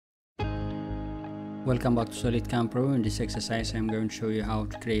Welcome back to SolidCam Pro. In this exercise I'm going to show you how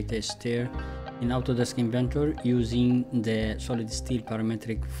to create a stair in Autodesk Inventor using the SolidSteel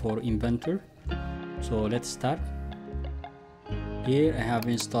parametric for Inventor. So let's start. Here I have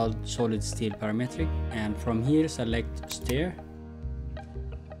installed SolidSteel parametric, and from here select Stair.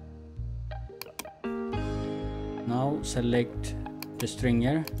 Now select the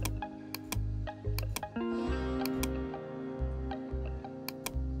stringer.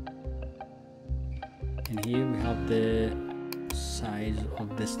 And here we have the size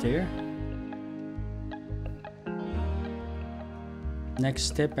of the stair. Next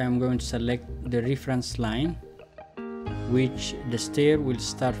step, I am going to select the reference line, which the stair will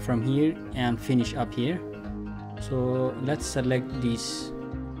start from here and finish up here. So let's select this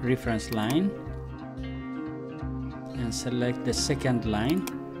reference line and select the second line.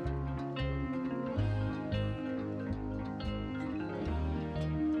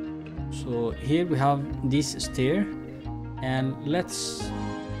 So here we have this stair, and let's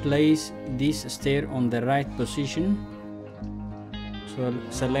place this stair on the right position. So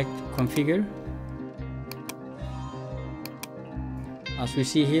select configure. As we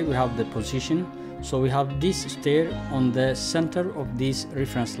see here, we have the position. So we have this stair on the center of this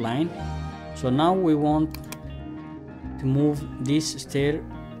reference line. So now we want to move this stair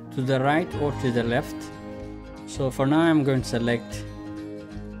to the right or to the left. So for now I'm going to select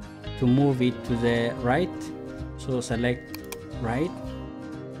to move it to the right. So select right.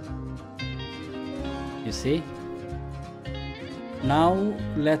 You see? Now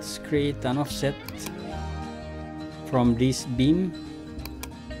let's create an offset from this beam.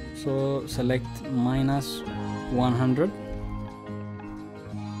 So select -100.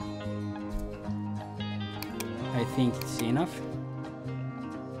 I think it's enough.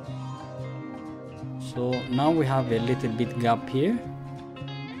 So now we have a little bit gap here.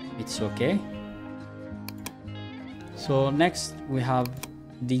 It's okay. So next we have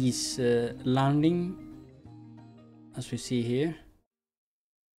this landing, as we see here.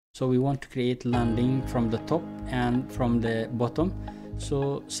 So we want to create landing from the top and from the bottom.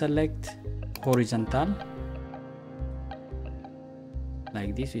 So select horizontal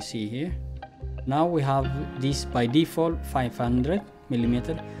like this, we see here. Now we have this by default 500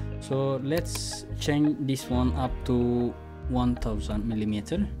 millimeter. So let's change this one up to 1000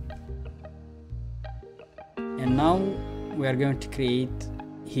 millimeter. And now we are going to create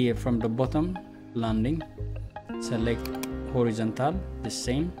here from the bottom landing. Select horizontal, the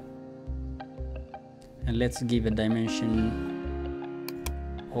same, and let's give a dimension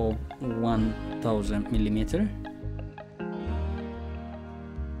of 1000 millimeter.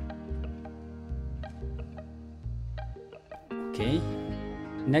 Okay,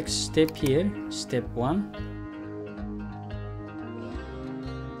 next step here, step 1.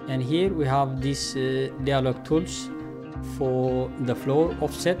 And here we have these dialog tools for the floor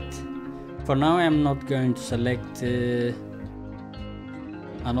offset. For now I'm not going to select an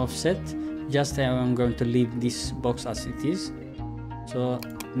offset, just I'm going to leave this box as it is. So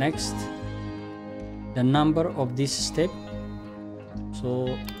next, the number of this step,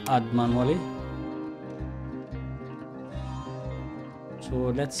 so add manually.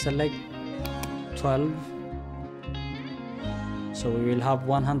 So let's select 12. So we will have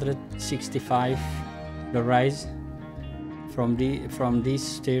 165 the rise from this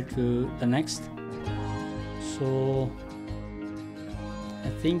stair to the next. So I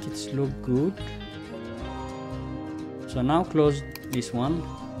think it's look good. So now close this one,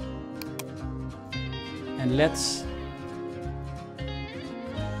 and let's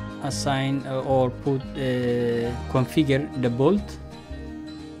assign or put configure the bolt.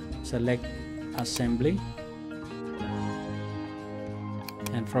 Select assembly,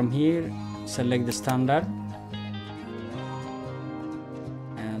 and from here select the standard,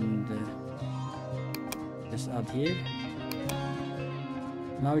 and just add here.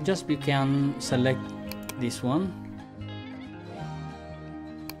 Now just you can select this one,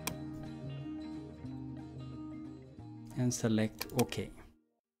 and select OK.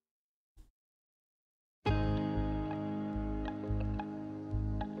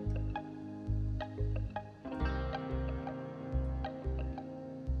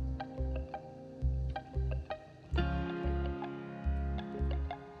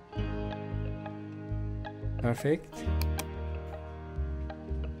 Perfect.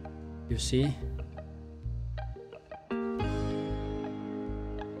 You see?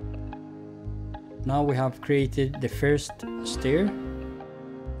 Now we have created the first stair,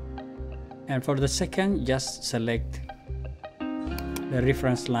 and for the second just select the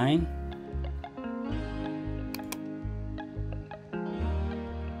reference line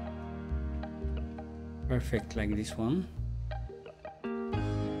Perfect, like this one.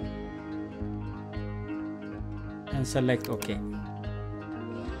 And select OK.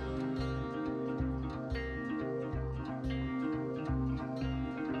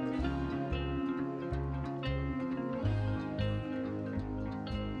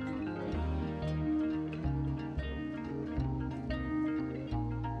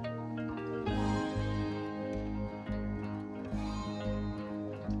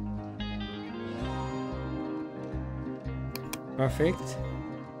 Perfect.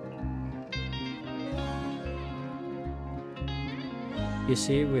 You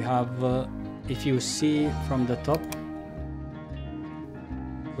see we have, if you see from the top,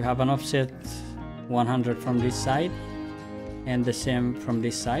 we have an offset 100 from this side and the same from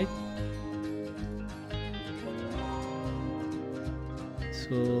this side.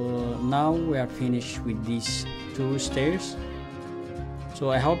 So now we are finished with these two stairs. So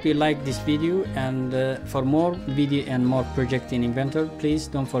I hope you like this video, and for more video and more project in Inventor, please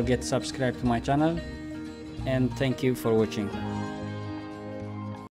don't forget to subscribe to my channel, and thank you for watching.